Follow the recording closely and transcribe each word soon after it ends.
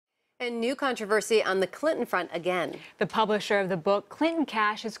And new controversy on the Clinton front again. The publisher of the book, Clinton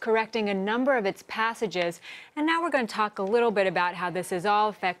Cash, is correcting a number of its passages. And now we're going to talk a little bit about how this is all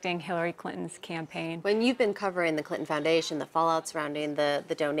affecting Hillary Clinton's campaign. When you've been covering the Clinton Foundation, the fallout surrounding the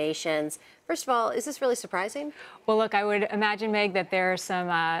donations, first of all, is this really surprising? Well, look, I would imagine, Meg, that there are some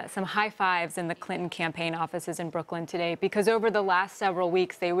high fives in the Clinton campaign offices in Brooklyn today, because over the last several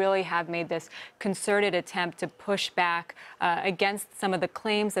weeks, they really have made this concerted attempt to push back against some of the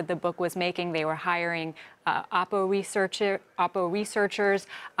claims that the book was making. They were hiring Oppo researchers.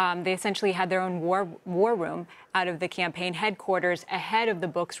 They essentially had their own war room out of the campaign headquarters ahead of the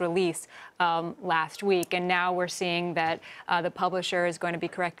book's release last week. And now we're seeing that the publisher is going to be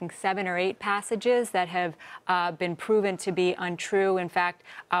correcting 7 or 8 passages that have been proven to be untrue. In fact,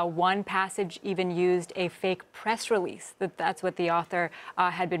 one passage even used a fake press release. That's what the author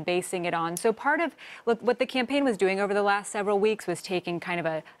had been basing it on. So part of what the campaign was doing over the last several weeks was taking kind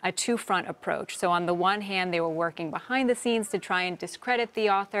of a two-front approach. So on the one hand, they were working behind the scenes to try and discredit the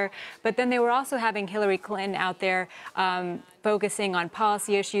author, but then they were also having Hillary Clinton out there focusing on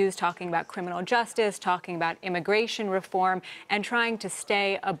policy issues, talking about criminal justice, talking about immigration reform, and trying to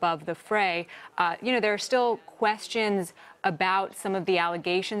stay above the fray. There are still questions about some of the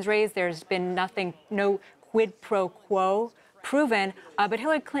allegations raised. There's been no quid pro quo proven, but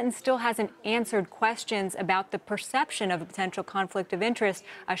Hillary Clinton still hasn't answered questions about the perception of a potential conflict of interest.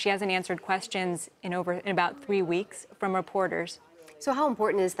 She hasn't answered questions in about 3 weeks from reporters. So how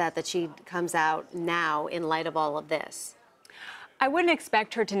important is that she comes out now in light of all of this? I wouldn't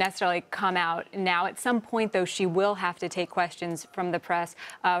expect her to necessarily come out now. At some point, though, she will have to take questions from the press.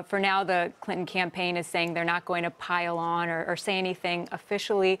 For now, the Clinton campaign is saying they're not going to pile on or say anything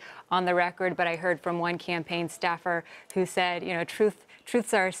officially on the record. But I heard from one campaign staffer who said,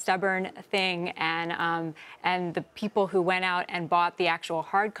 truths are a stubborn thing, and the people who went out and bought the actual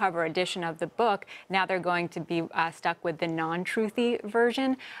hardcover edition of the book, now they're going to be stuck with the non-truthy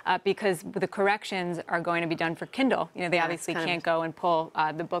version because the corrections are going to be done for Kindle. They obviously can't go and pull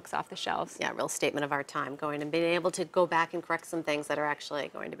the books off the shelves. Yeah, real statement of our time, going and being able to go back and correct some things that are actually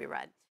going to be read.